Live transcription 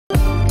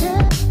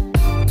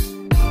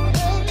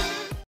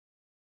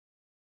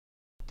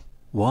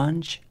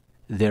Once,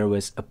 there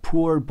was a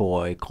poor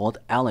boy called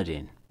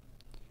Aladdin.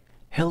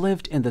 He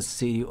lived in the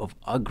city of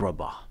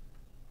Agrabah.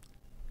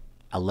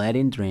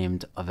 Aladdin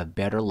dreamed of a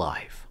better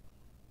life.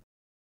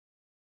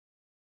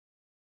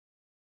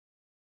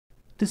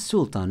 The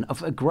Sultan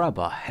of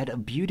Agrabah had a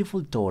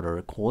beautiful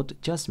daughter called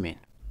Jasmine.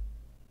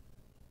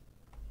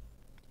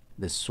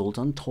 The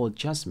Sultan told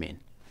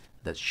Jasmine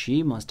that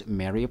she must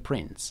marry a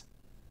prince.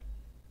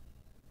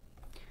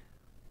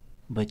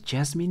 But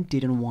Jasmine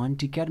didn't want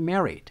to get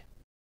married.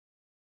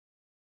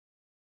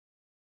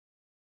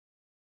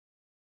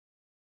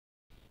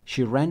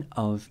 She ran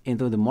off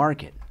into the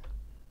market.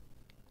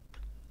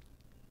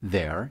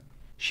 There,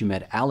 she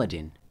met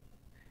Aladdin,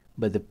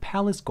 but the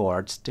palace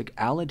guards took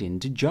Aladdin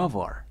to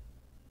Jafar.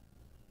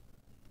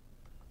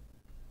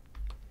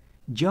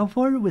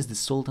 Jafar was the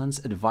Sultan's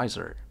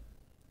advisor.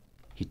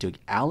 He took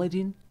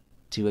Aladdin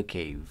to a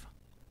cave.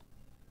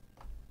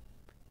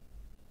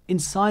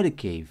 Inside the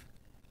cave,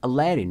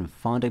 Aladdin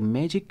found a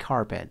magic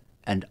carpet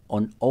and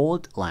an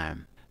old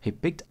lamp. He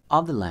picked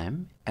up the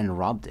lamp and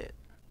rubbed it.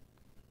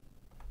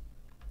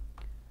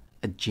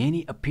 A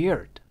genie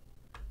appeared.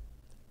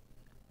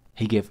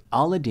 He gave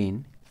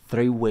Aladdin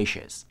 3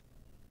 wishes.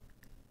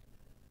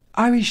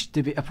 "I wish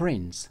to be a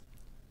prince,"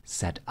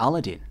 said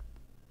Aladdin.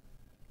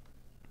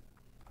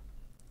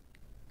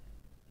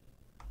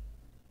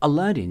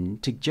 Aladdin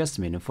took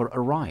Jasmine for a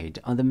ride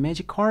on the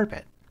magic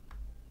carpet,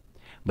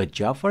 but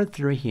Jafar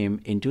threw him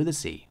into the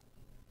sea.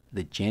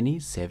 The genie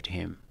saved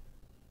him.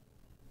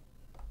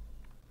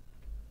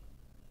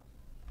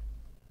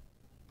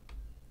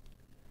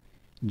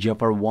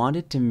 Jafar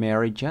wanted to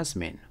marry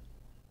Jasmine.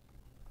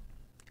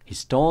 He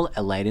stole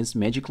Aladdin's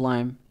magic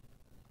lamp.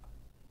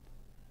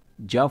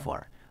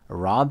 Jafar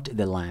rubbed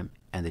the lamp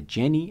and the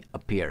genie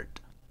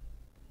appeared.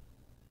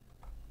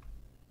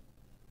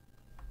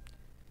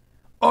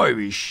 "I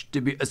wish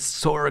to be a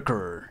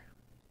sorcerer,"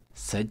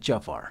 said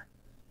Jafar.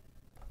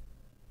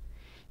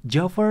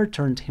 Jafar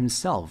turned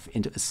himself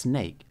into a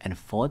snake and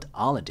fought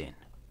Aladdin.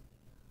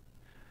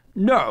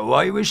 "No,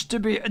 I wish to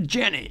be a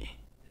genie,"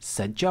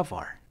 said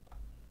Jafar.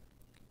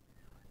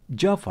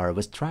 Jafar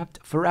was trapped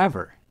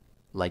forever.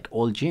 Like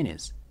all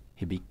genies,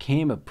 he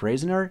became a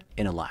prisoner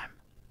in a lamp.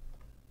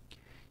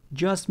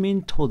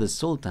 Jasmine told the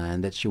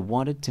Sultan that she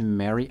wanted to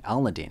marry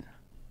Aladdin.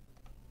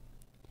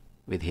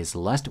 With his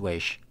last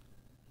wish,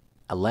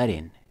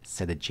 Aladdin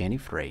set the genie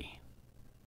free.